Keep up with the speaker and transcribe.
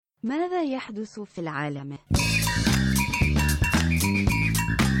ماذا يحدث في العالم؟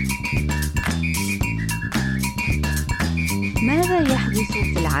 ماذا يحدث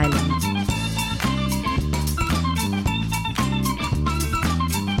في العالم؟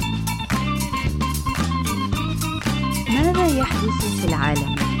 ماذا يحدث في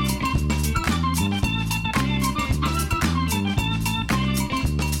العالم؟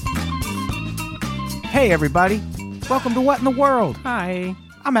 Hey everybody, welcome to What in the World. Hi.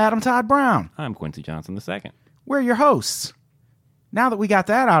 I'm Adam Todd Brown. I'm Quincy Johnson II. We're your hosts. Now that we got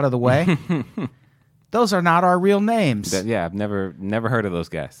that out of the way, those are not our real names. I've never heard of those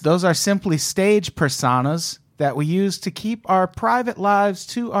guys. Those are simply stage personas that we use to keep our private lives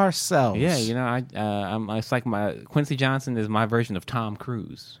to ourselves. Yeah, you know, it's like Quincy Johnson is my version of Tom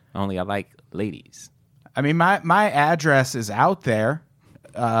Cruise. Only I like ladies. I mean, my address is out there.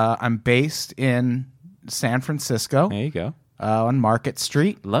 I'm based in San Francisco. There you go. On Market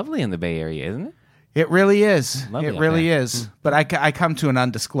Street. Lovely in the Bay Area, isn't it? It really is. Lovely It up really there. is. But I come to an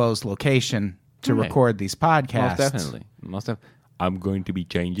undisclosed location to Right. record these podcasts. Most definitely. I'm going to be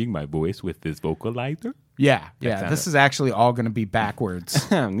changing my voice with this vocalizer. Yeah. sounded- This is actually all going to be backwards.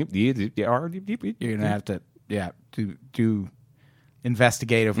 You're You're going to have to, do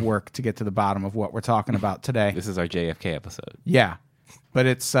investigative work to get to the bottom of what we're talking about today. This is our JFK episode. Yeah. But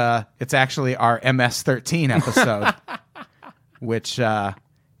it's actually our MS-13 episode, which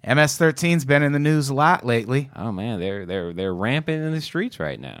MS-13's been in the news a lot lately. Oh man, they're rampant in the streets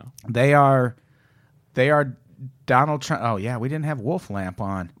right now. They are Donald Trump. Oh yeah, we didn't have Wolf Lamp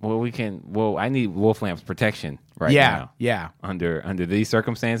on. Well, I need Wolf Lamp's protection right Yeah, now. yeah. Under these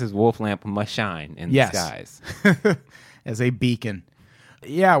circumstances, Wolf Lamp must shine in Yes. the skies. As a beacon.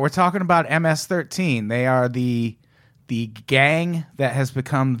 Yeah, we're talking about MS-13. They are the gang that has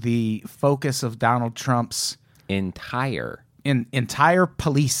become the focus of Donald Trump's Entire entire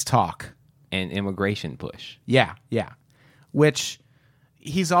police talk. and immigration push. Yeah. Which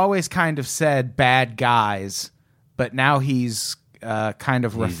he's always kind of said bad guys, but now he's kind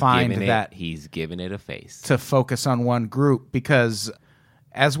of refined that He's giving it a face. to focus on one group because,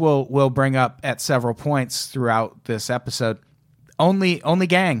 as we'll bring up at several points throughout this episode, only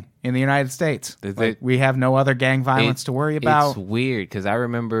gang in the United States. Like, we have no other gang violence to worry about. It's weird because I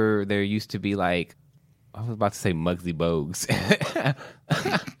remember there used to be I was about to say Muggsy Bogues.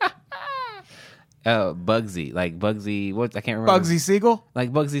 Bugsy. What I can't remember. Bugsy Siegel?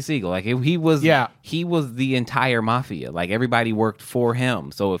 Like Bugsy Siegel. He was. Yeah. He was the entire mafia. Like everybody worked for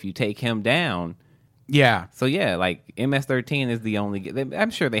him. So if you take him down. Yeah. So yeah, MS-13 is the only. I'm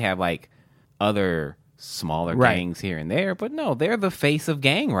sure they have other smaller Right. gangs here and there, but no, they're the face of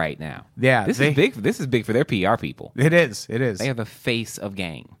gang right now. Yeah, this is big. This is big for their PR people. It is. They are the face of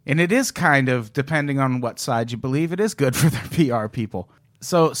gang. And it is kind of, depending on what side you believe, it is good for their PR people.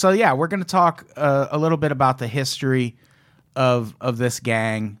 So yeah, we're going to talk a little bit about the history of this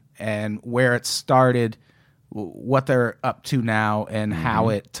gang and where it started, what they're up to now, and how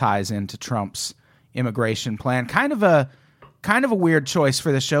it ties into Trump's immigration plan. Kind of a weird choice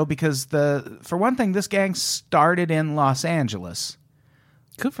for the show because for one thing, this gang started in Los Angeles.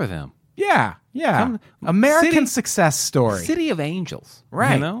 Good for them. Yeah. American success story. City of Angels.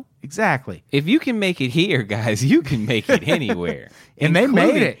 Right. You know? Exactly. If you can make it here, guys, you can make it anywhere. And they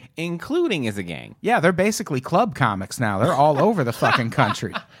made it. Including as a gang. Yeah, they're basically club comics now. They're all over the fucking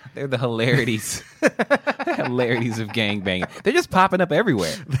country. They're the hilarities. Hilarities of gangbanging. They're just popping up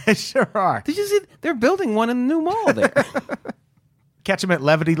everywhere. They sure are. Did you see? They're building one in the new mall there. Catch them at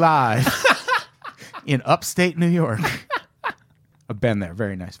Levity Live in upstate New York. I've been there.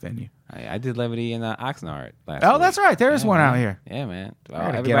 Very nice venue. I did Levity in Oxnard last Oh, week. that's right. There is one out here. Yeah, man.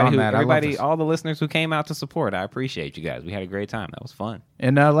 gotta get on that. I love Everybody, this. all the listeners who came out to support, I appreciate you guys. We had a great time. That was fun.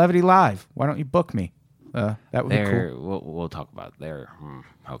 And Levity Live. Why don't you book me? That would be cool. We'll talk about there.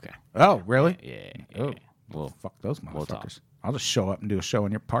 Okay. Oh, really? Yeah. Oh. Well, Fuck those motherfuckers. We'll talk. I'll just show up and do a show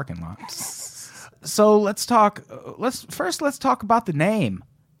in your parking lot. So let's talk. Let's talk about the name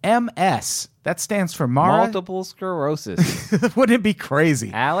MS. That stands for multiple sclerosis. Wouldn't it be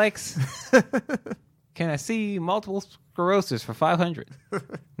crazy? Alex, can I see multiple sclerosis for 500?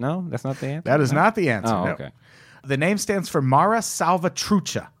 No, that's not the answer. That is not the answer. Oh, no. okay. The name stands for Mara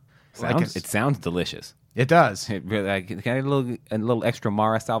Salvatrucha. It sounds delicious. It does. It really, can I get a little extra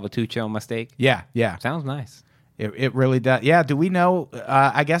Mara Salvatrucha on my steak? Yeah. Sounds nice. It really does. Yeah. Do we know?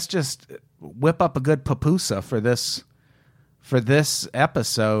 I guess just whip up a good pupusa for this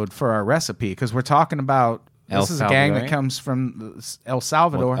episode for our recipe because we're talking about this is a gang that comes from El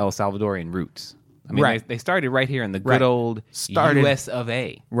Salvador. El Salvadorian roots. I mean, Right. they started right here in the good old U.S. of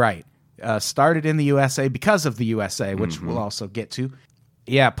A. Right. Started in the USA because of the USA, which we'll also get to.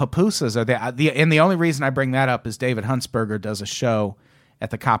 Yeah, pupusas are and the only reason I bring that up is David Huntsberger does a show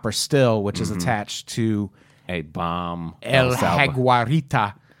at the Copper Still, which is attached to A bomb El Salvador,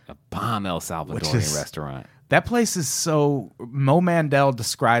 Jaguarita. a bomb El Salvadorian restaurant. That place is so... Mo Mandel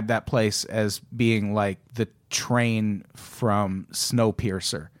described that place as being like the train from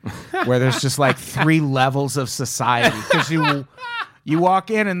Snowpiercer, where there's just like 3 levels of society. Because you walk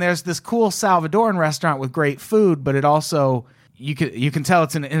in and there's this cool Salvadoran restaurant with great food, but it also... You can tell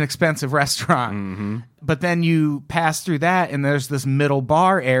it's an inexpensive restaurant. But then you pass through that and there's this middle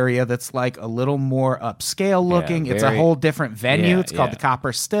bar area that's like a little more upscale looking. It's a whole different venue. It's called the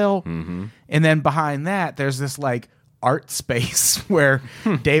Copper Still. And then behind that, there's this like art space where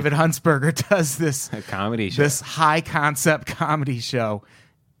David Huntsberger does this comedy show. This high concept comedy show.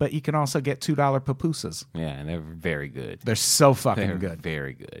 But you can also get $2 pupusas. Yeah, and they're very good. They're so fucking They're good.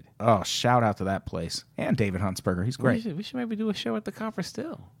 very good. Oh, shout out to that place. And David Huntsberger. He's great. We should maybe do a show at the Copper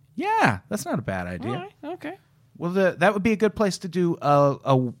Still. Yeah, that's not a bad idea. All right, okay. Well, that would be a good place to do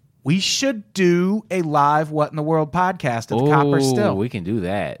we should do a live What in the World podcast at the Copper Still. We can do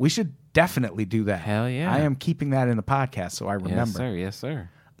that. We should definitely do that. Hell yeah. I am keeping that in the podcast so I remember. Yes, sir.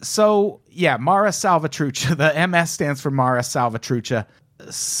 So, yeah, Mara Salvatrucha. The MS stands for Mara Salvatrucha.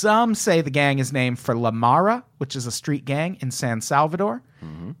 Some say the gang is named for La Mara, which is a street gang in San Salvador,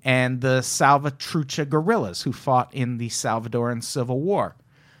 and the Salvatrucha guerrillas who fought in the Salvadoran Civil War.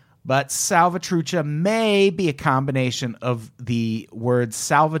 But Salvatrucha may be a combination of the words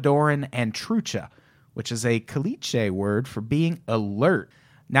Salvadoran and trucha, which is a Caliche word for being alert.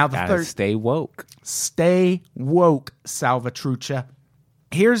 Now, the Stay woke. Stay woke, Salvatrucha.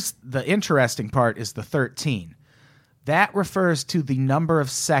 Here's the interesting part is the 13. That refers to the number of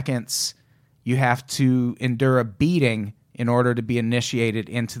seconds you have to endure a beating in order to be initiated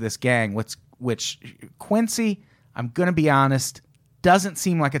into this gang, which Quincy, I'm going to be honest, doesn't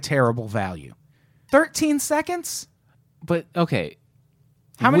seem like a terrible value. 13 seconds? But, okay.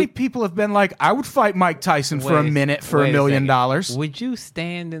 How many people have been like, I would fight Mike Tyson for a minute for $1 million? Would you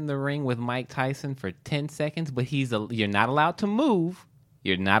stand in the ring with Mike Tyson for 10 seconds, but you're not allowed to move?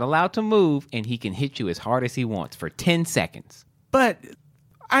 You're not allowed to move, and he can hit you as hard as he wants for 10 seconds. But,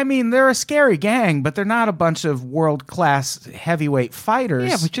 I mean, they're a scary gang, but they're not a bunch of world-class heavyweight fighters.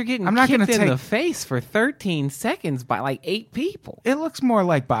 Yeah, but you're getting kicked in the face for 13 seconds by like 8 people. It looks more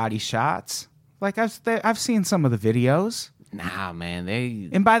like body shots. Like, I've seen some of the videos. Nah, man,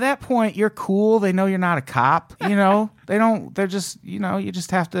 And by that point, you're cool. They know you're not a cop. You know, they're just, you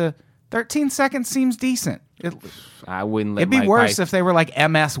just have to... 13 seconds seems decent. I wouldn't let It'd be Mike worse Tyson. if they were like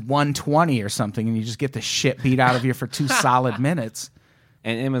MS 120 or something and you just get the shit beat out of you for 2 solid minutes.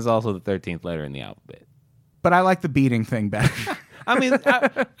 And M is also the 13th letter in the alphabet. But I like the beating thing better. I mean,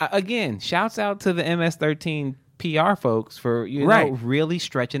 again, shouts out to the MS-13 PR folks for really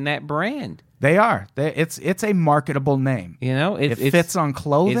stretching that brand. They are. It's a marketable name. You know, it fits on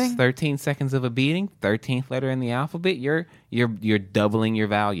clothing. It's 13 seconds of a beating, 13th letter in the alphabet. You're doubling your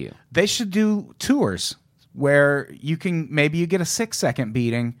value. They should do tours where you get a 6-second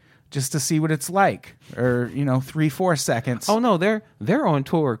beating just to see what it's like, or 3-4 seconds. Oh no, they're on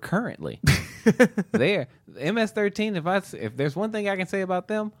tour currently. They're MS-13. If there's one thing I can say about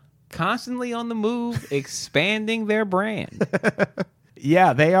them, constantly on the move, expanding their brand.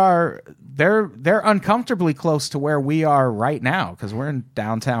 Yeah, they are. They're uncomfortably close to where we are right now because we're in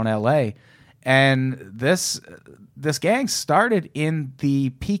downtown LA, and this gang started in the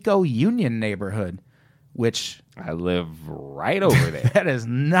Pico Union neighborhood, which I live right over there. That is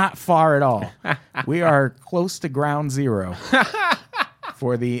not far at all. We are close to ground zero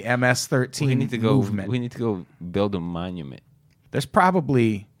for the MS-13 movement. We need to go build a monument. There's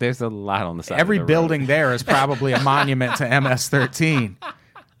a lot on the side. Every of the building road. there is probably a monument to MS-13.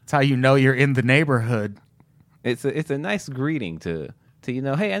 That's how you know you're in the neighborhood. It's a nice greeting to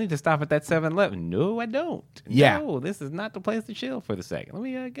hey, I need to stop at that 7-Eleven. No, I don't. Yeah. No, this is not the place to chill for the second.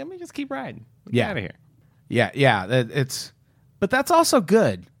 Let me just keep riding. Yeah. Get out of here. Yeah. But that's also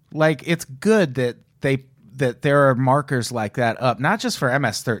good. Like, it's good that there are markers like that up, not just for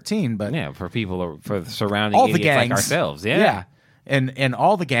MS-13, but yeah, for people, for the surrounding all the idiots gangs like ourselves. Yeah. And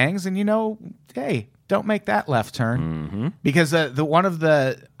all the gangs, and hey, don't make that left turn because I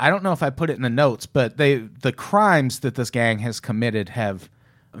don't know if I put it in the notes, but the crimes that this gang has committed have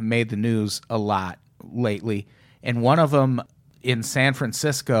made the news a lot lately, and one of them in San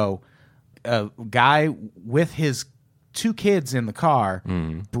Francisco, a guy with his 2 kids in the car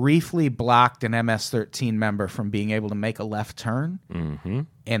briefly blocked an MS-13 member from being able to make a left turn,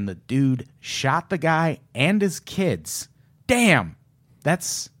 and the dude shot the guy and his kids. Damn,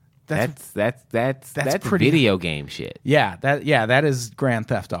 that's That's pretty- video game shit. that is Grand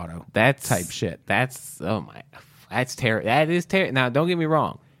Theft Auto. That's type shit. That's That is terrifying. Now, don't get me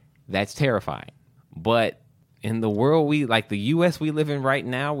wrong, that's terrifying. But in the world the U.S. we live in right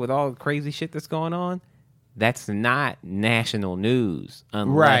now, with all the crazy shit that's going on, that's not national news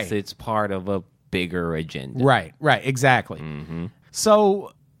unless Right. it's part of a bigger agenda. Right, exactly.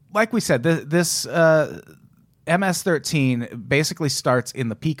 So, like we said, this MS-13 basically starts in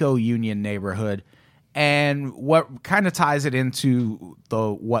the Pico Union neighborhood, and what kind of ties it into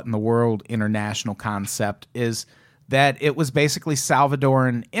the what in the world international concept is that it was basically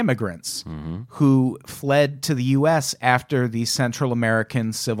Salvadoran immigrants who fled to the U.S. after the Central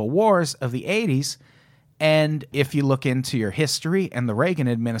American civil wars of the 80s. And if you look into your history and the Reagan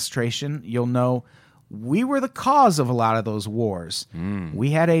administration, you'll know we were the cause of a lot of those wars. We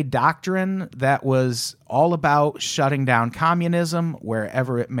had a doctrine that was all about shutting down communism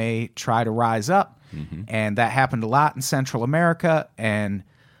wherever it may try to rise up. And that happened a lot in Central America. And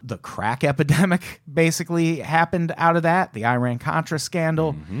the crack epidemic basically happened out of that, the Iran-Contra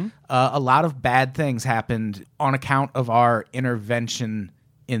scandal. A lot of bad things happened on account of our intervention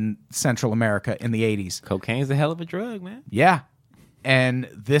in Central America in the 80s. Cocaine's a hell of a drug, man. Yeah. And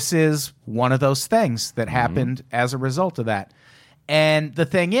this is one of those things that happened as a result of that. And the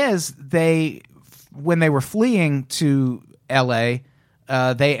thing is, when they were fleeing to L.A.,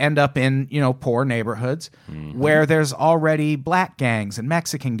 they end up in, poor neighborhoods where there's already black gangs and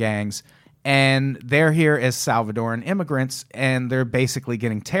Mexican gangs, and they're here as Salvadoran immigrants, and they're basically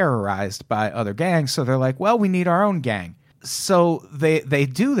getting terrorized by other gangs. So they're like, well, we need our own gang. So they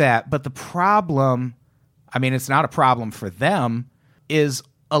do that, but the problem, I mean, it's not a problem for them, is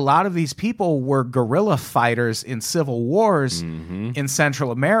a lot of these people were guerrilla fighters in civil wars in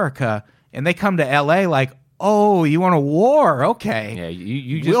Central America, and they come to L.A. like, oh, you want a war? Okay.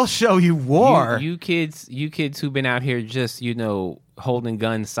 Yeah, we'll show you war. You kids who've been out here just, holding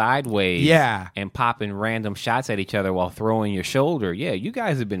guns sideways and popping random shots at each other while throwing your shoulder. Yeah, you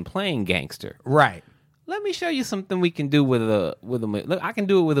guys have been playing gangster. Right. Let me show you something we can do with a look. I can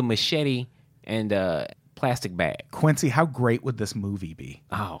do it with a machete and a plastic bag. Quincy, how great would this movie be?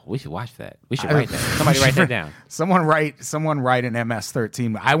 Oh, we should watch that. We should write that. Somebody write that down. Someone write an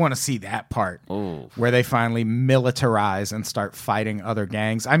MS-13. I want to see that part where they finally militarize and start fighting other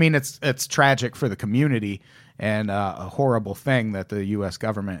gangs. I mean, it's tragic for the community and a horrible thing that the U.S.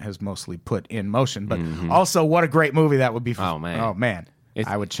 government has mostly put in motion. But also, what a great movie that would be. Oh man.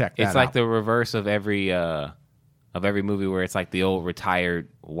 I would check that out. It's like the reverse of every movie where it's like the old retired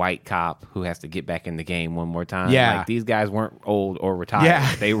white cop who has to get back in the game one more time. Yeah. Like these guys weren't old or retired.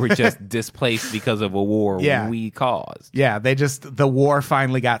 Yeah. They were just displaced because of a war we caused. Yeah, the war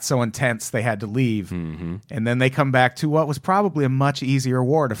finally got so intense they had to leave. And then they come back to what was probably a much easier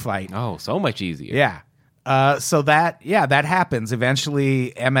war to fight. Oh, so much easier. Yeah. So that happens. Eventually,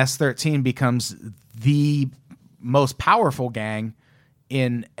 MS-13 becomes the most powerful gang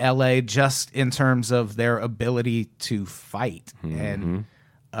in LA, just in terms of their ability to fight and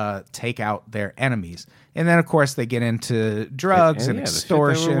take out their enemies. And then, of course, they get into drugs and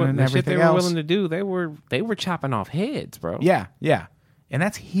extortion and everything else. The shit they were willing to do, they were chopping off heads, bro. Yeah. And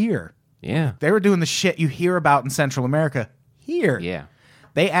that's here. Yeah. They were doing the shit you hear about in Central America here. Yeah.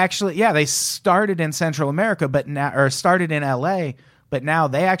 They actually, they started in Central America, or started in LA, but now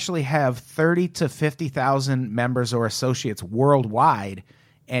they actually have 30 to 50,000 members or associates worldwide,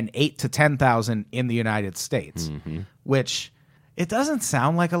 and 8 to 10,000 in the United States. Which it doesn't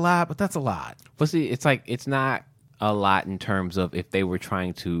sound like a lot, but that's a lot. But see, it's not a lot in terms of if they were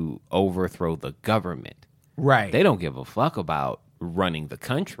trying to overthrow the government. Right. They don't give a fuck about running the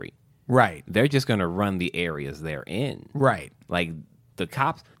country. Right. They're just going to run the areas they're in. Right. Like the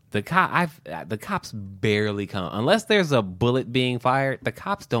cops barely come unless there's a bullet being fired. The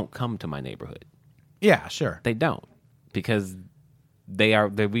cops don't come to my neighborhood. Yeah, sure. They don't, because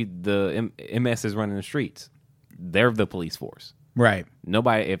the MS is running the streets. They're the police force. Right.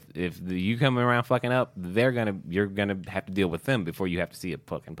 Nobody. If you come around fucking up, you're gonna have to deal with them before you have to see a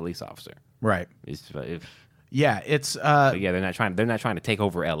fucking police officer. Right. They're They're not trying to take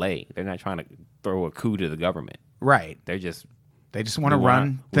over L.A. They're not trying to throw a coup to the government. Right. They just want to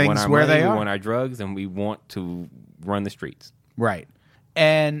run things where they are. We want our drugs, and we want to run the streets. Right.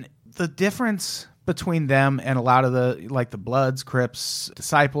 And the difference between them and a lot of the Bloods, Crips,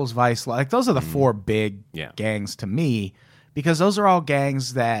 Disciples, Vice, those are the four big gangs to me, because those are all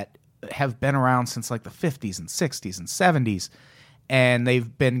gangs that have been around since the 50s and 60s and 70s, and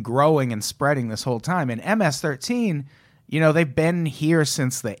they've been growing and spreading this whole time. And MS-13, they've been here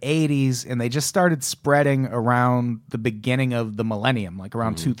since the 80s, and they just started spreading around the beginning of the millennium, like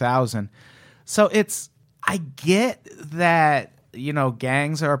around 2000. So I get that,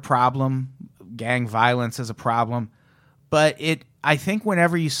 gangs are a problem, gang violence is a problem, but I think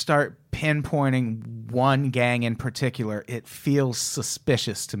whenever you start pinpointing one gang in particular, it feels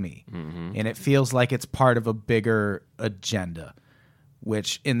suspicious to me. And it feels like it's part of a bigger agenda,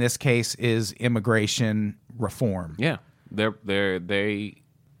 which in this case is immigration reform. Yeah. Well,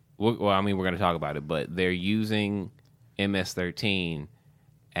 I mean, we're going to talk about it, but they're using MS-13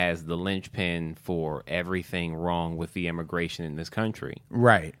 as the linchpin for everything wrong with the immigration in this country.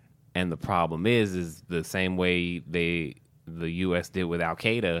 Right. And the problem is the same way the U.S. did with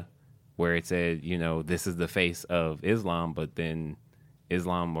Al-Qaeda, where it said, this is the face of Islam, but then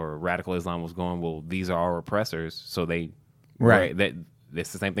Islam or radical Islam was going, well, these are our oppressors. So Right.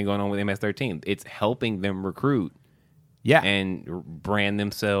 It's the same thing going on with MS-13. It's helping them recruit and brand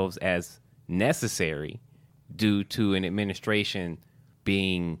themselves as necessary due to an administration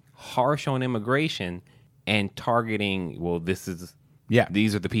being harsh on immigration and targeting, well, these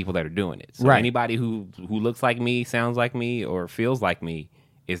are the people that are doing it. So anybody who looks like me, sounds like me, or feels like me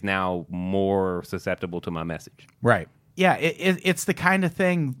is now more susceptible to my message. Right. Yeah, it's the kind of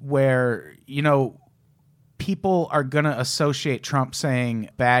thing where, people are going to associate Trump saying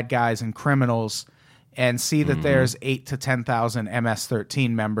bad guys and criminals and see that there's 8,000 to 10,000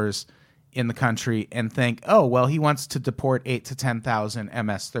 MS-13 members in the country and think, oh, well, he wants to deport 8,000 to 10,000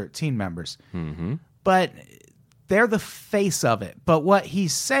 MS-13 members. But they're the face of it. But what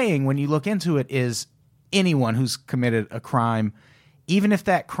he's saying when you look into it is anyone who's committed a crime, even if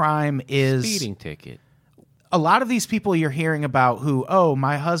that crime is Speeding ticket. A lot of these people you're hearing about who, oh,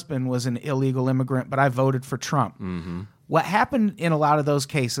 my husband was an illegal immigrant, but I voted for Trump. What happened in a lot of those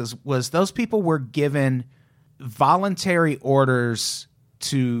cases was those people were given voluntary orders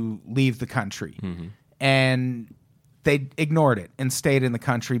to leave the country. And they ignored it and stayed in the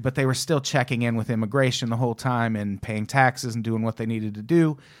country, but they were still checking in with immigration the whole time and paying taxes and doing what they needed to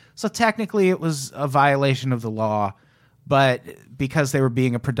do. So technically it was a violation of the law, but because they were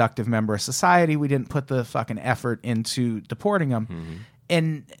being a productive member of society, we didn't put the fucking effort into deporting them.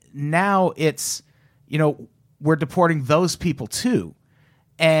 And now it's, we're deporting those people too.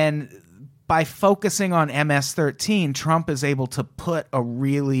 And by focusing on MS-13, Trump is able to put a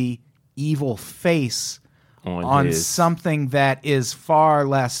really evil face on something that is far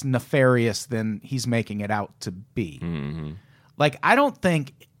less nefarious than he's making it out to be. Like, I don't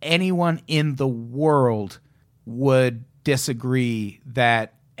think anyone in the world would disagree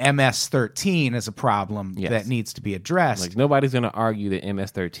that MS-13 is a problem that needs to be addressed. Like, nobody's going to argue that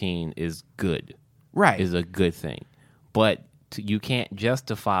MS-13 is good. Right. Is a good thing. But you can't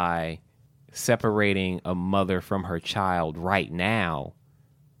justify separating a mother from her child right now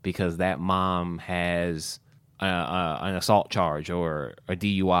because that mom has an assault charge or a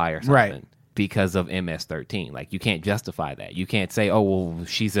DUI or something. Right. Because of MS-13. Like, you can't justify that. You can't say, oh, well,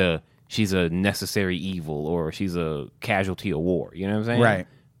 she's a necessary evil or she's a casualty of war. You know what I'm saying? Right.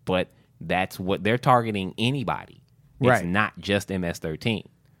 But that's what they're targeting anybody. It's Right. not just MS-13.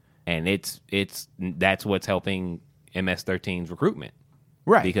 And that's what's helping MS-13's recruitment.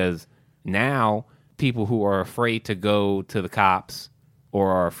 Right. Because now people who are afraid to go to the cops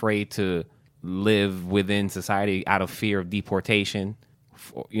or are afraid to live within society out of fear of deportation,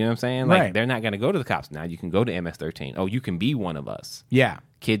 you know what I'm saying? Like, Right. they're not going to go to the cops. Now you can go to MS-13. Oh, you can be one of us. Yeah.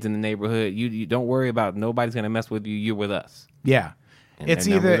 Kids in the neighborhood, you don't worry about, nobody's going to mess with you. You're with us. Yeah. And It's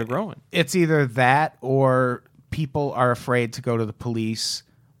their numbers either are growing. It's either that or people are afraid to go to the police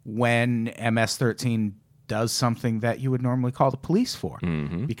when MS-13 does something that you would normally call the police for,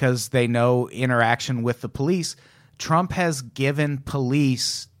 because they know interaction with the police. Trump has given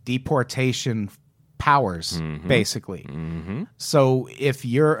police deportation powers, basically. So if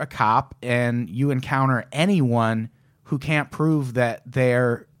you're a cop and you encounter anyone who can't prove that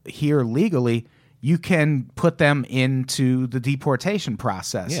they're here legally, you can put them into the deportation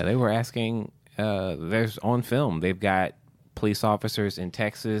process. Yeah, they were asking, there's on film, they've got police officers in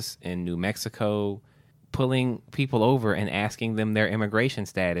Texas and New Mexico pulling people over and asking them their immigration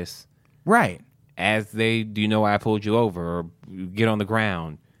status. Right. As they, do you know why I pulled you over? Or get on the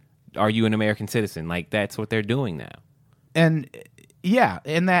ground. Are you an American citizen? Like, that's what they're doing now. And yeah,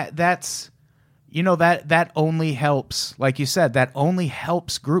 and that's, that only helps, like you said, that only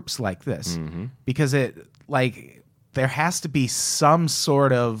helps groups like this, because there has to be some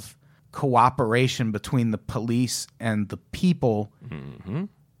sort of cooperation between the police and the people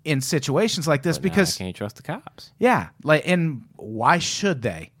in situations like this, because I can't trust the cops. Yeah, and why should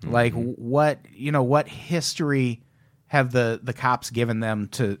they? Like, what history have the cops given them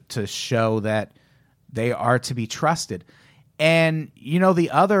to show that they are to be trusted? And, the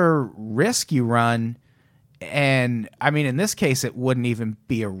other risk you run, and I mean, in this case, it wouldn't even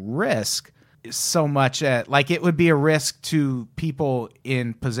be a risk so much it would be a risk to people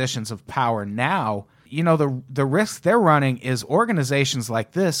in positions of power now. The risk they're running is organizations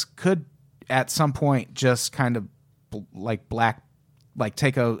like this could at some point just kind of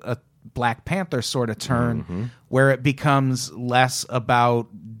take a Black Panther sort of turn where it becomes less about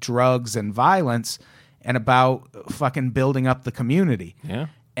drugs and violence and about fucking building up the community. Yeah.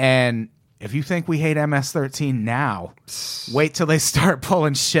 And if you think we hate MS-13 now, wait till they start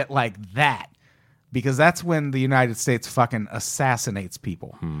pulling shit like that. Because that's when the United States fucking assassinates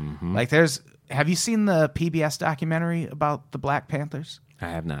people. Have you seen the PBS documentary about the Black Panthers? I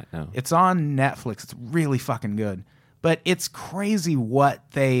have not, no. It's on Netflix. It's really fucking good. But it's crazy what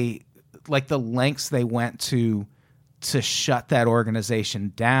the lengths they went to shut that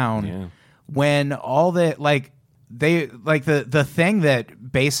organization down. Yeah. When all the the thing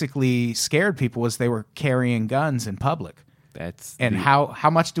that basically scared people was they were carrying guns in public. How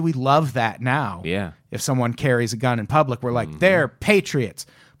much do we love that now? Yeah. If someone carries a gun in public, we're like, they're patriots.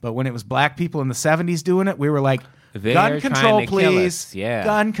 But when it was black people in the 70s doing it, we were like, gun control, please. Yeah.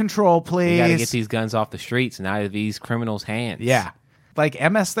 Gun control, please. We got to get these guns off the streets and out of these criminals' hands. Yeah.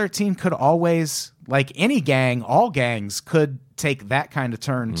 MS-13 could always, any gang, all gangs could take that kind of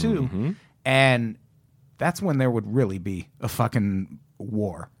turn too. And that's when there would really be a fucking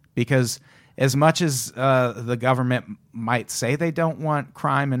war. Because as much as the government might say they don't want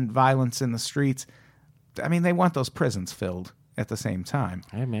crime and violence in the streets, I mean, they want those prisons filled at the same time.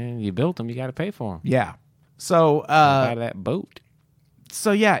 Hey, man, you built them. You got to pay for them. Yeah. So, out of that boat.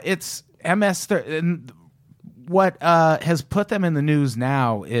 So, yeah, it's MS-13. What has put them in the news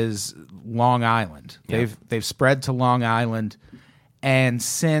now is Long Island. Yeah. They've spread to Long Island. And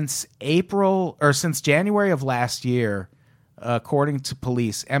since January of last year, according to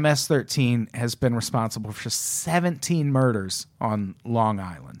police, MS-13 has been responsible for 17 murders on Long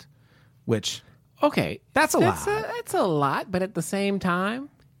Island, which okay, that's a lot. That's a lot, but at the same time,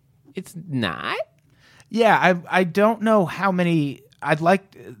 it's not. Yeah, I don't know how many.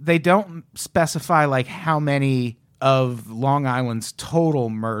 They don't specify how many of Long Island's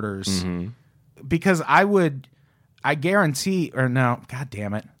total murders, because I guarantee, or no, God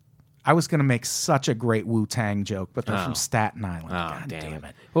damn it. I was going to make such a great Wu-Tang joke, but they're from Staten Island. God damn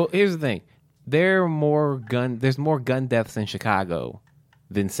it. Well, here's the thing. There's more gun deaths in Chicago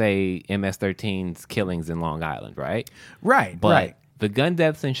than, say, MS-13's killings in Long Island, right? Right, but right. The gun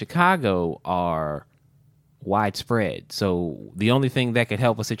deaths in Chicago are widespread. So the only thing that could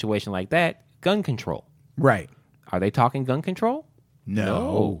help a situation like that, gun control. Right. Are they talking gun control?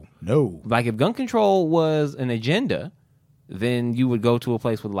 No. If gun control was an agenda, then you would go to a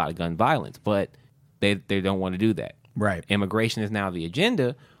place with a lot of gun violence. But they don't want to do that. Right. Immigration is now the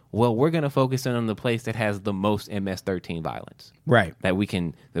agenda. Well, we're going to focus in on the place that has the most MS-13 violence. Right. That we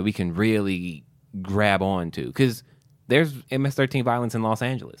can really grab on to. Because there's MS-13 violence in Los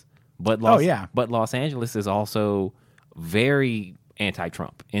Angeles. But Los Angeles is also very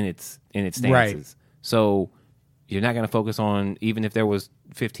anti-Trump in its stances. Right. So you're not going to focus on, even if there was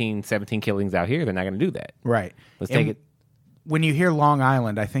 15, 17 killings out here, they're not going to do that. Right. Let's take it. When you hear Long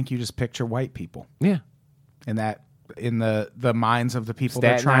Island, I think you just picture white people. Yeah. And that in the minds of the people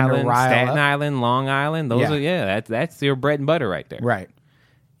Staten they're trying Island, to rile Staten up. Island, Long Island, those are that's your bread and butter right there. Right.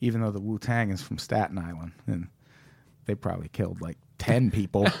 Even though the Wu-Tang is from Staten Island, and they probably killed 10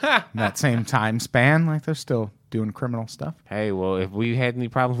 people in that same time span. They're still doing criminal stuff. Hey, well, if we had any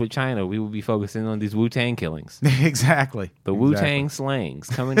problems with China, we would be focusing on these Wu-Tang killings. Exactly. The Wu-Tang slangs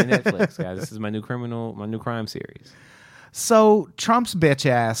coming to Netflix, guys. This is my new crime series. So Trump's bitch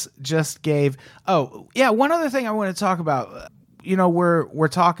ass just gave. Oh yeah, one other thing I want to talk about. We're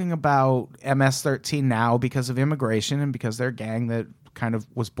talking about MS-13 now because of immigration and because they're a gang that kind of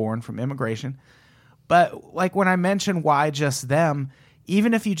was born from immigration. But when I mentioned why just them,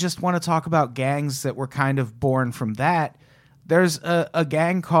 even if you just want to talk about gangs that were kind of born from that, there's a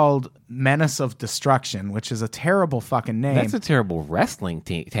gang called Menace of Destruction, which is a terrible fucking name. That's a terrible wrestling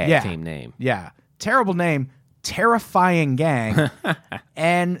tag team name. Yeah, terrible name. Terrifying gang.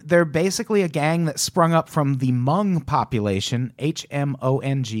 And they're basically a gang that sprung up from the Hmong population,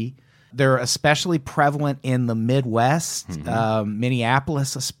 Hmong. They're especially prevalent in the Midwest,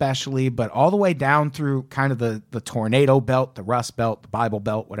 Minneapolis especially, but all the way down through kind of the Tornado Belt, the Rust Belt, the Bible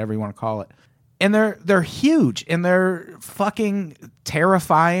Belt, whatever you want to call it. And they're huge, and they're fucking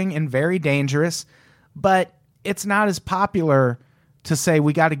terrifying and very dangerous, but it's not as popular to say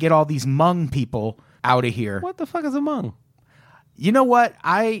we got to get all these Hmong people out of here. What the fuck is a Hmong? You know what?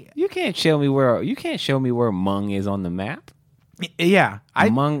 You can't show me where Hmong is on the map.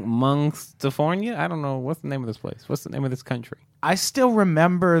 Hmong California? I don't know. What's the name of this place? What's the name of this country? I still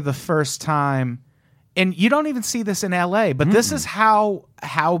remember the first time, and you don't even see this in LA, but this is how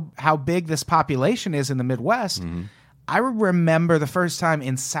big this population is in the Midwest. I remember the first time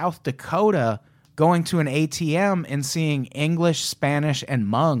in South Dakota going to an ATM and seeing English, Spanish, and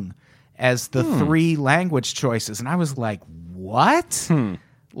Hmong as the three language choices. And I was like, what?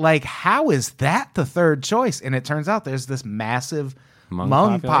 Like, how is that the third choice? And it turns out there's this massive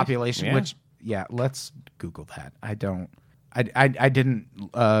Hmong population, Yeah. which, let's Google that. I didn't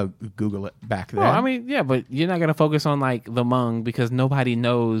Google it back then. Well, I mean, yeah, but you're not going to focus on like the Hmong because nobody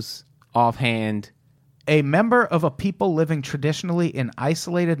knows offhand. A member of a people living traditionally in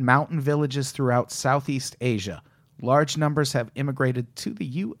isolated mountain villages throughout Southeast Asia. Large numbers have immigrated to the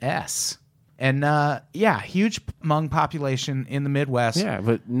U.S. And, huge Hmong population in the Midwest. Yeah,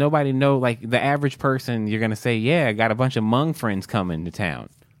 but nobody know, like the average person, you're going to say, yeah, I got a bunch of Hmong friends coming to town.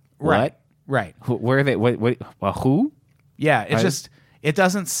 Right. What? Right. Where are they? Who? Yeah, it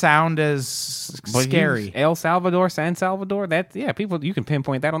doesn't sound as But scary. El Salvador, San Salvador, people, you can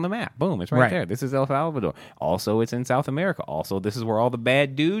pinpoint that on the map. Boom, it's right Right. there. This is El Salvador. Also, it's in South America. Also, this is where all the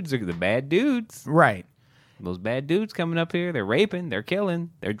bad dudes are. The bad dudes. Right. Those bad dudes coming up here, they're raping, they're killing,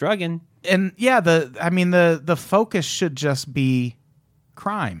 they're drugging. And the focus should just be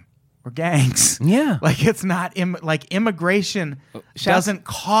crime or gangs. Yeah. Like it's not immigration doesn't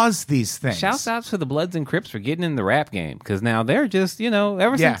cause these things. Shouts out to the Bloods and Crips for getting in the rap game because now they're just,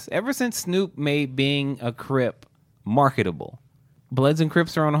 ever since Snoop made being a Crip marketable, Bloods and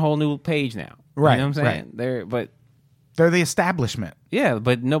Crips are on a whole new page now. Right, You know what I'm saying? right. They're the establishment. Yeah,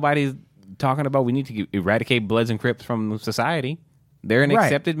 but nobody's talking about we need to eradicate Bloods and Crips from society. They're an Right.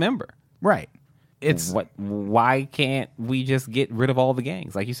 accepted member. Right. It's Why can't we just get rid of all the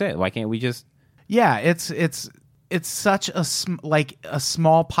gangs? Like you said, why can't we just? Yeah, it's such a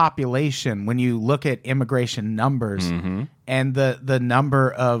small population when you look at immigration numbers and the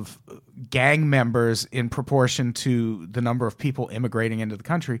number of gang members in proportion to the number of people immigrating into the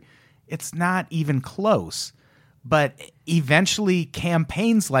country. It's not even close. But eventually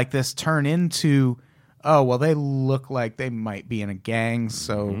campaigns like this turn into, oh, well, they look like they might be in a gang,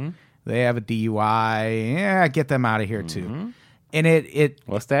 so they have a DUI. Yeah, get them out of here too. And it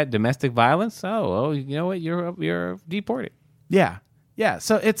What's that? Domestic violence? Oh, you know what? You're deported. Yeah.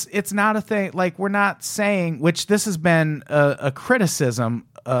 So it's not a thing. Like, we're not saying, which this has been a criticism,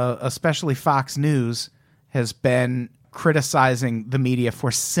 especially Fox News has been criticizing the media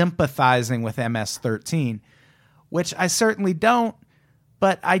for sympathizing with MS-13, which I certainly don't,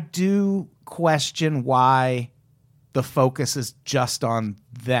 but I do question why the focus is just on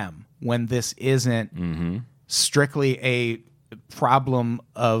them when this isn't strictly a problem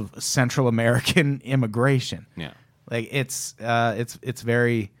of Central American immigration. Yeah. Like it's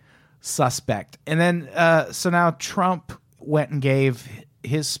very suspect. And then so now Trump went and gave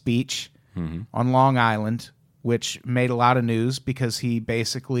his speech on Long Island, which made a lot of news because he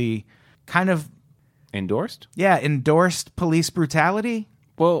basically kind of Endorsed police brutality.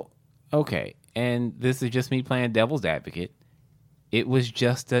 Well, okay. And this is just me playing devil's advocate. It was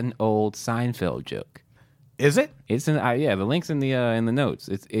just an old Seinfeld joke. Is it? It's the link's in the notes.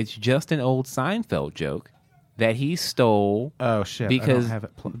 It's just an old Seinfeld joke that he stole. Oh shit! Because I don't have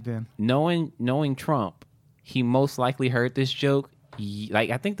it plugged in. Knowing Trump, he most likely heard this joke. Like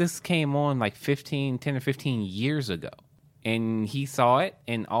I think this came on like 10 or 15 years ago, and he saw it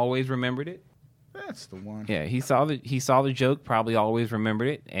and always remembered it. That's the one. Yeah, he saw the joke, probably always remembered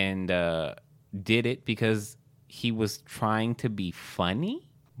it, and did it because he was trying to be funny,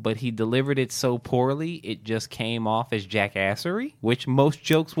 but he delivered it so poorly it just came off as jackassery, which most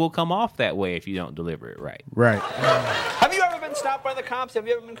jokes will come off that way if you don't deliver it right. Right. Have you ever been stopped by the cops? Have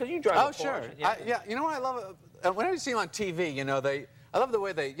you ever been? Because you drive. Oh, a Porsche. sure. Yeah. You know what I love? Whenever you see them on TV, I love the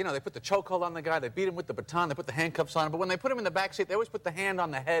way they put the chokehold on the guy, they beat him with the baton, they put the handcuffs on him, but when they put him in the back seat, they always put the hand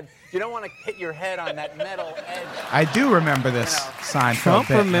on the head. You don't want to hit your head on that metal edge. I do remember this Seinfeld Trump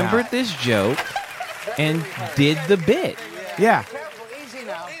bit remembered now. this joke and did the bit. Yeah. Careful, easy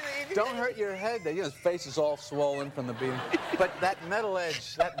now. Don't hurt your head. His face is all swollen from the beating. But that metal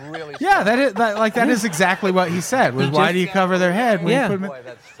edge, that really. Yeah, that is exactly what he said. Was why do you cover their head when Yeah. you put them in? Boy,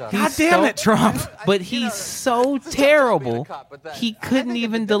 that's tough. God damn it, Trump! But he's so terrible, he couldn't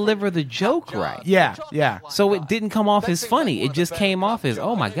even deliver the joke right. Yeah. So it didn't come off as funny. It just came off as,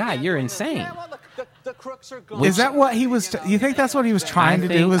 oh my God, you're insane. Yeah, well, the crooks are gone. Is that what he was? You think that's what he was trying to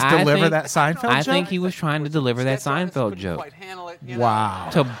do? Was deliver that Seinfeld I joke? think he was trying to deliver that Seinfeld joke. Wow.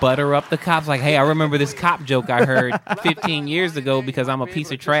 To butter up the cops, like, hey, I remember this cop joke I heard 15 years ago because I'm a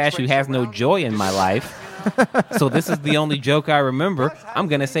piece of trash who has no joy in my life. So this is the only joke I remember. I'm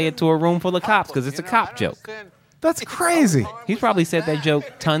going to say it to a room full of cops because it's a cop joke. That's crazy. He's probably said that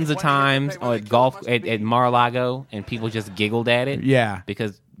joke tons of times at golf at Mar-a-Lago, and people just giggled at it. Yeah.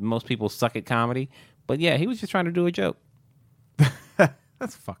 Because most people suck at comedy. But yeah, he was just trying to do a joke.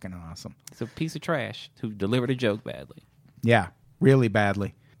 That's fucking awesome. He's a piece of trash who delivered a joke badly. Yeah, really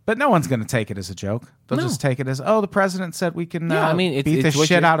badly. But no one's going to take it as a joke. They'll No. just take it as, oh, the president said we can Yeah, I mean, it's beat the what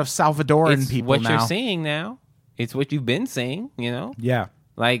shit you're- out of Salvadoran It's people what now. you're seeing now. It's what you've been seeing, you know? Yeah.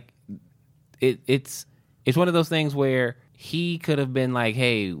 Like, it's one of those things where he could have been like,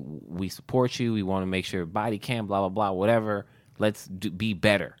 hey, we support you. We want to make sure body cam, blah, blah, blah, whatever. Let's be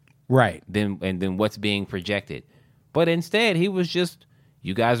better Right. than what's being projected. But instead, he was just,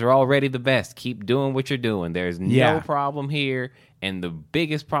 you guys are already the best. Keep doing what you're doing. There's no Yeah. problem here. And the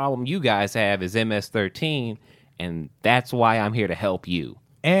biggest problem you guys have is MS-13. And that's why I'm here to help you.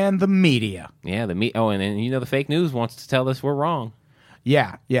 And the media. Yeah, and then, the fake news wants to tell us we're wrong.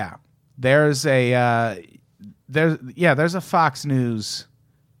 Yeah, yeah. There's a Fox News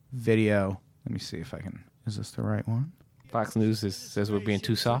video. Let me see if I can. Is this the right one? Fox News says we're being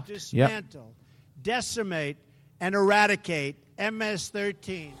too soft. Dismantle, decimate, and eradicate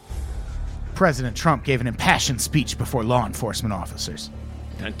MS-13. President Trump gave an impassioned speech before law enforcement officers,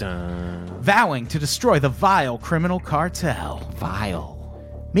 Dun, dun. vowing to destroy the vile criminal cartel. Vile.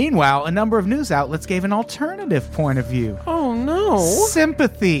 Meanwhile, a number of news outlets gave an alternative point of view. Oh, no.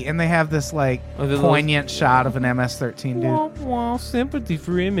 Sympathy, and they have this like Oh, the poignant shot of an MS-13 dude. Wah, wah, sympathy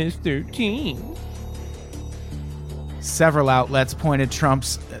for MS-13. Several outlets pointed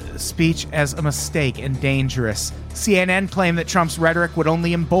Trump's speech as a mistake and dangerous. CNN claimed that Trump's rhetoric would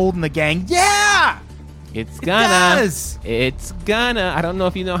only embolden the gang. Yeah! It's It gonna. does! It's gonna. I don't know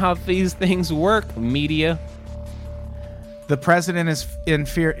if you know how these things work, media. The president is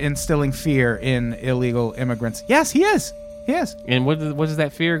instilling fear in illegal immigrants. Yes, he is. He is. And what is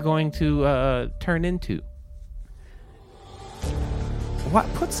that fear going to turn into?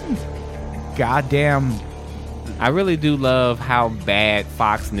 What? Put some goddamn... I really do love how bad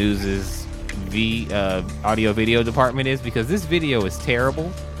Fox News's audio video department is, because this video is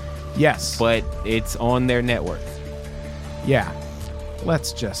terrible, Yes. but it's on their network. Yeah.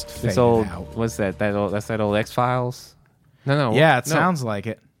 Let's just fade This old, it out. what's that? That's that old X-Files? No. Yeah, it no. sounds like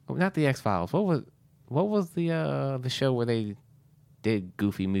it. Not the X-Files. What was the show where they did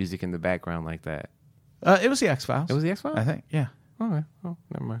goofy music in the background like that? It was the X-Files. It was the X-Files? I think, yeah. Okay. Oh,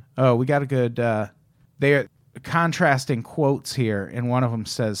 never mind. Oh, we got a good... they're contrasting quotes here, and one of them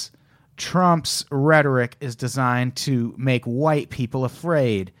says, Trump's rhetoric is designed to make white people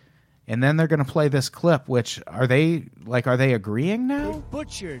afraid. And then they're going to play this clip, which, are they agreeing now? They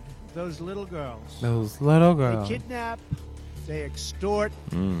butchered those little girls. Those little They girls. kidnap, they extort,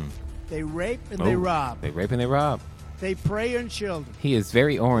 they rape, and they rob. They rape and they rob. They prey on children. He is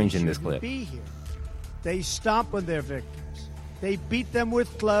very orange in this Shouldn't clip. Be here. They stomp on their victims. They beat them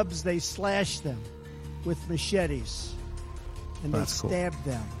with clubs. They slash them with machetes, and That's they cool. stab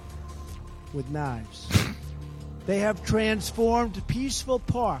them with knives. They have transformed peaceful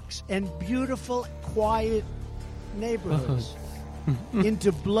parks and beautiful, quiet neighborhoods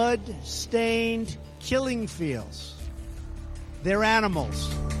into blood-stained killing fields. They're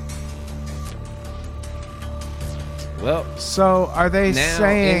animals. Well, So are they Now,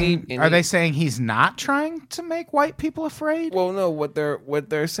 saying any- are they saying he's not trying to make white people afraid? well, no. What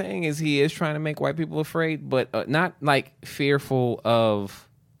they're saying is he is trying to make white people afraid, but not like fearful of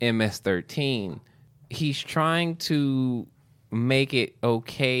MS-13. He's trying to make it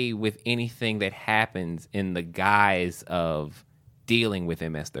okay with anything that happens in the guise of dealing with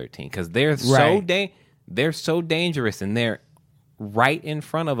MS-13, because they're Right. they're so dangerous, and they're right in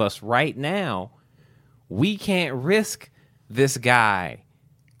front of us right now. We can't risk this guy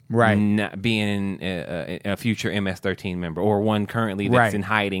Right. not being a future MS-13 member, or one currently that's Right. in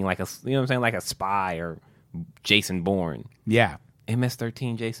hiding, like what I'm saying, like a spy or Jason Bourne. Yeah.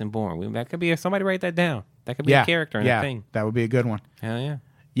 MS-13 Jason Bourne. That could be somebody write that down. That could be Yeah. a character in yeah. a thing. That would be a good one. Hell yeah.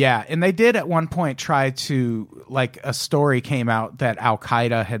 Yeah, and they did at one point try to, like, a story came out that Al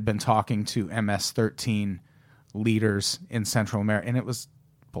Qaeda had been talking to MS-13 leaders in Central America, and it was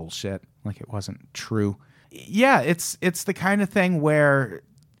bullshit. Like, it wasn't true. Yeah, it's the kind of thing where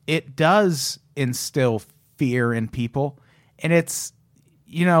it does instill fear in people, and it's,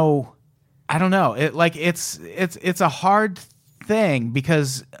 I don't know. It's a hard thing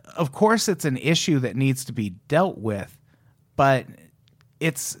because, of course, it's an issue that needs to be dealt with, but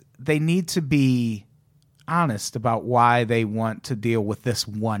they need to be honest about why they want to deal with this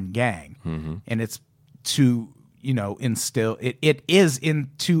one gang, and it's to instill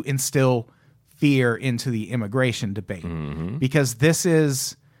to instill fear into the immigration debate because this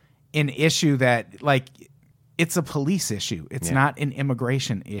is an issue that it's a police issue. It's not an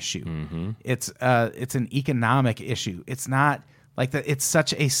immigration issue. It's an economic issue. It's not like that. It's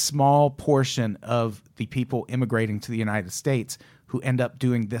such a small portion of the people immigrating to the United States who end up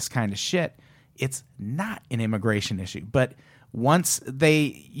doing this kind of shit. It's not an immigration issue. But once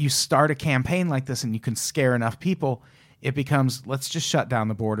you start a campaign like this and you can scare enough people, it becomes, let's just shut down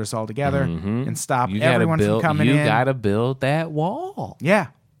the borders altogether and stop everyone from coming in. You got to build that wall. Yeah.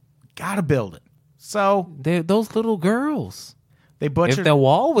 Got to build it. So those little girls, they butchered. If the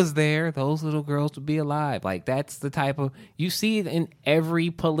wall was there, those little girls would be alive. Like, that's the type of, you see it in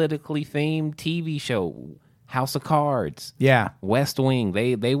every politically themed TV show. House of Cards. Yeah. West Wing.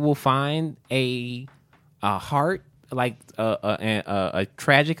 They will find a heart, like a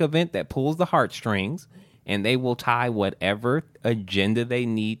tragic event that pulls the heartstrings, and they will tie whatever agenda they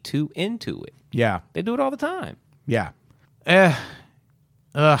need to into it. Yeah. They do it all the time. Yeah.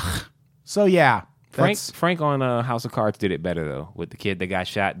 So, yeah. Frank on House of Cards did it better, though, with the kid that got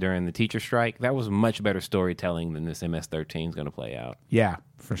shot during the teacher strike. That was much better storytelling than this MS-13 is going to play out. Yeah,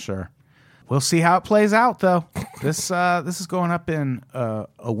 for sure. We'll see how it plays out, though. This is going up in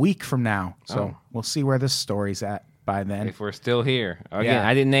a week from now, so we'll see where this story's at by then. If we're still here. Again,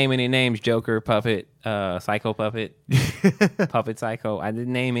 I didn't name any names. Joker, Puppet, Psycho Puppet, Puppet Psycho. I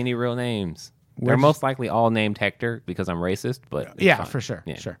didn't name any real names. They're most likely all named Hector because I'm racist, but yeah, fine. for sure.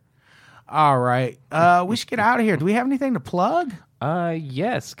 Yeah. Sure. All right. We should get out of here. Do we have anything to plug?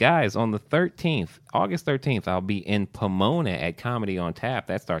 Yes, guys. On the 13th, August 13th, I'll be in Pomona at Comedy on Tap.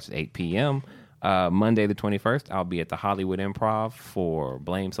 That starts at 8 p.m. Monday the 21st, I'll be at the Hollywood Improv for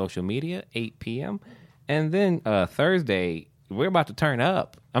Blame Social Media, 8 p.m. And then Thursday, we're about to turn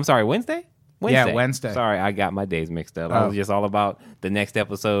up. I'm sorry, Wednesday? Yeah, Wednesday. Sorry, I got my days mixed up. I was just all about the next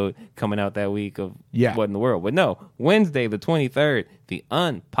episode coming out that week of What in the World. But no, Wednesday the 23rd, the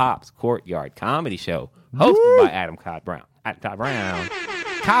Unpops Courtyard Comedy Show, hosted by Adam Cod Brown.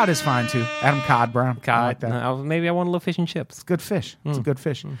 Cod is fine too. Adam Cod Brown. Cod. I like that. Maybe I want a little fish and chips. It's good fish. It's a good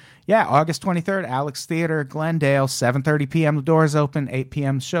fish. Yeah, August 23rd, Alex Theater, Glendale, 7:30 p.m. The doors open, 8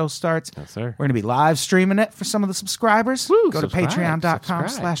 p.m. The show starts. Yes, sir. We're going to be live streaming it for some of the subscribers. Woo, Go subscribe, to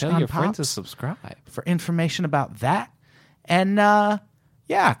patreon.com/unpops Tell your friends to subscribe. for information about that. And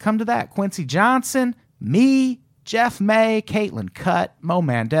come to that. Quincy Johnson, me, Jeff May, Caitlin Cutt, Mo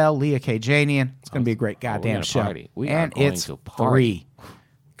Mandel, Leah Kajanian. It's going to be a great goddamn show. Party. We are and going it's to party. free.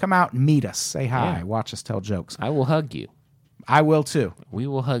 Come out and meet us. Say hi. Yeah. Watch us tell jokes. I will hug you. I will too. We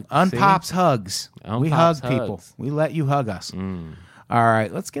will hug. Unpops hugs. We hug Unpops people. hugs. We let you hug us. All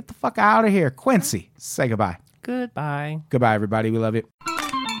right, let's get the fuck out of here. Quincy, say goodbye. Goodbye. Goodbye, everybody. We love you.